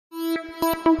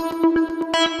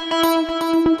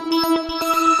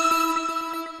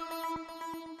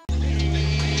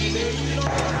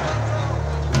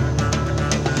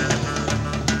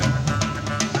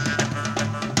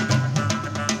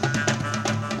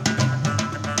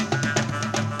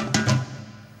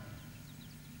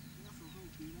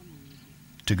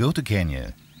To go to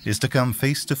Kenya is to come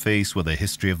face to face with the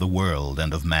history of the world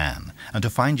and of man, and to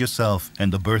find yourself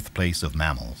in the birthplace of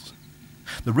mammals.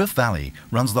 The Rift Valley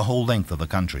runs the whole length of the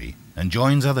country and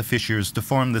joins other fissures to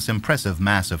form this impressive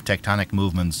mass of tectonic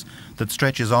movements that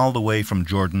stretches all the way from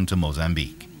Jordan to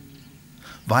Mozambique.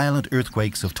 Violent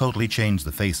earthquakes have totally changed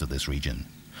the face of this region.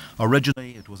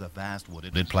 Originally, it was a vast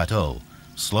wooded plateau,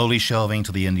 slowly shelving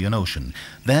to the Indian Ocean.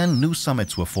 Then new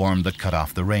summits were formed that cut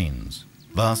off the rains.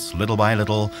 Thus, little by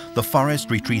little, the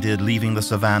forest retreated, leaving the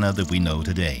savanna that we know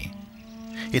today.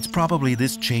 It's probably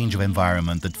this change of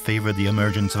environment that favored the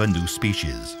emergence of a new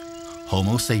species,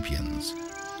 Homo sapiens,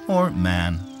 or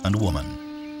man and woman.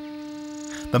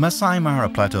 The Masai Mara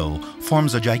Plateau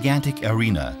forms a gigantic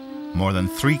arena, more than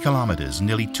 3 kilometers,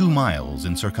 nearly 2 miles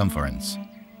in circumference.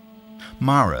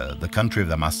 Mara, the country of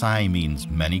the Maasai, means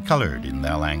many-colored in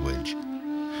their language.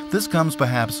 This comes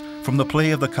perhaps from the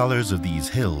play of the colors of these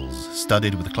hills,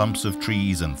 studded with clumps of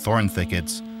trees and thorn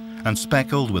thickets, and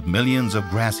speckled with millions of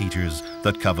grass-eaters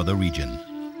that cover the region.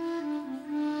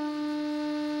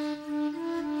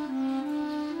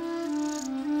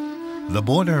 The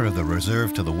border of the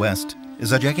reserve to the west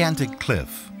is a gigantic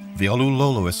cliff, the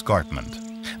Olulolo Escarpment,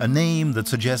 a name that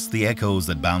suggests the echoes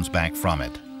that bounce back from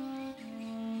it.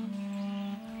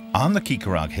 On the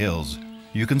Kikarag Hills,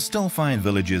 you can still find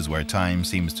villages where time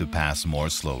seems to pass more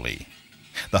slowly.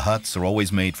 The huts are always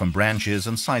made from branches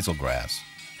and sisal grass.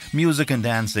 Music and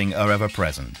dancing are ever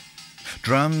present.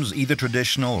 Drums, either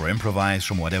traditional or improvised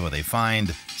from whatever they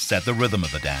find, set the rhythm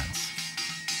of the dance.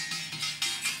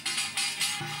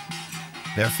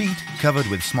 Their feet, covered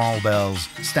with small bells,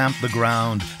 stamp the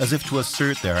ground as if to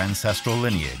assert their ancestral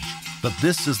lineage, that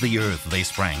this is the earth they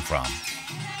sprang from.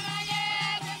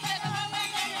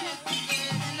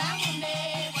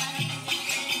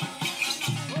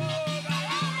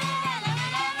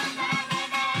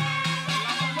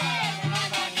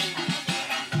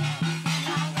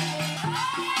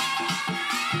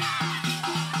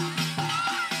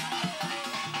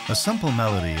 A simple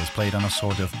melody is played on a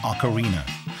sort of ocarina,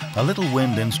 a little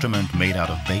wind instrument made out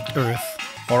of baked earth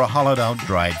or a hollowed-out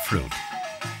dried fruit.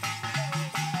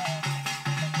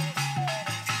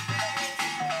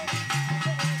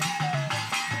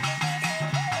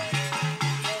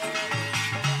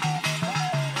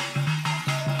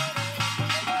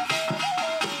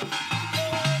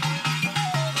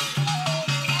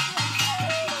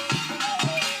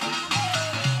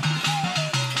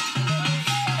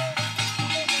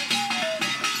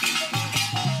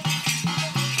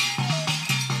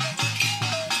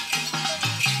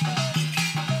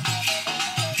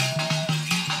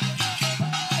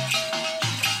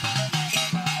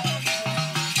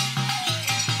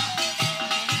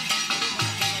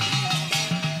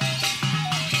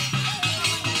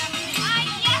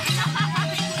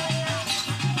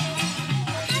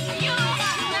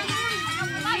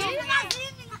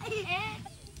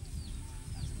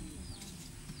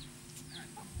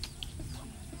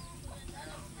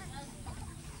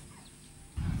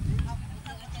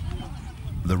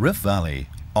 The Rift Valley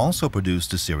also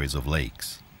produced a series of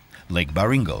lakes: Lake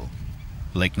Baringo,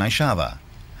 Lake Naishava,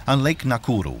 and Lake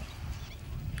Nakuru.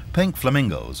 Pink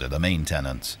flamingos are the main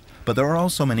tenants, but there are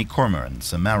also many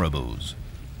cormorants and marabous.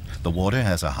 The water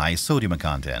has a high sodium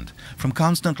content from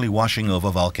constantly washing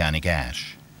over volcanic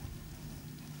ash.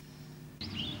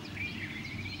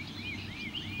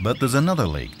 But there's another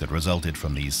lake that resulted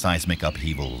from these seismic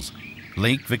upheavals,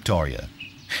 Lake Victoria.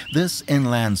 This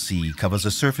inland sea covers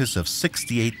a surface of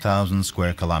 68,000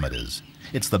 square kilometers.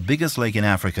 It's the biggest lake in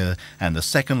Africa and the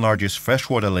second largest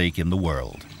freshwater lake in the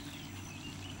world.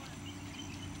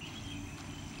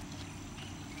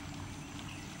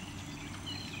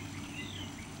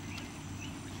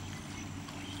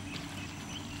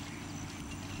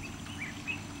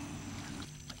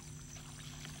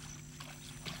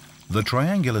 The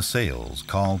triangular sails,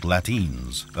 called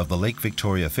lateens, of the Lake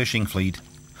Victoria fishing fleet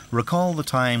recall the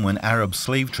time when Arab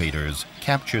slave traders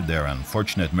captured their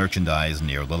unfortunate merchandise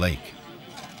near the lake.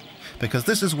 Because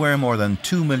this is where more than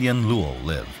 2 million Luo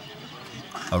live.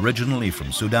 Originally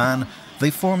from Sudan, they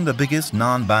form the biggest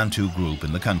non-Bantu group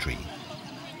in the country.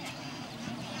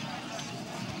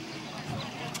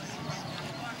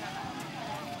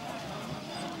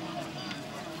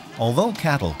 Although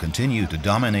cattle continue to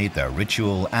dominate their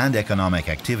ritual and economic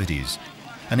activities,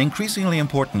 an increasingly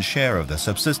important share of their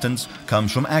subsistence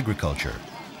comes from agriculture,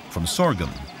 from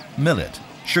sorghum, millet,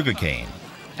 sugarcane,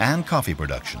 and coffee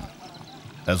production,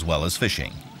 as well as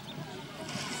fishing.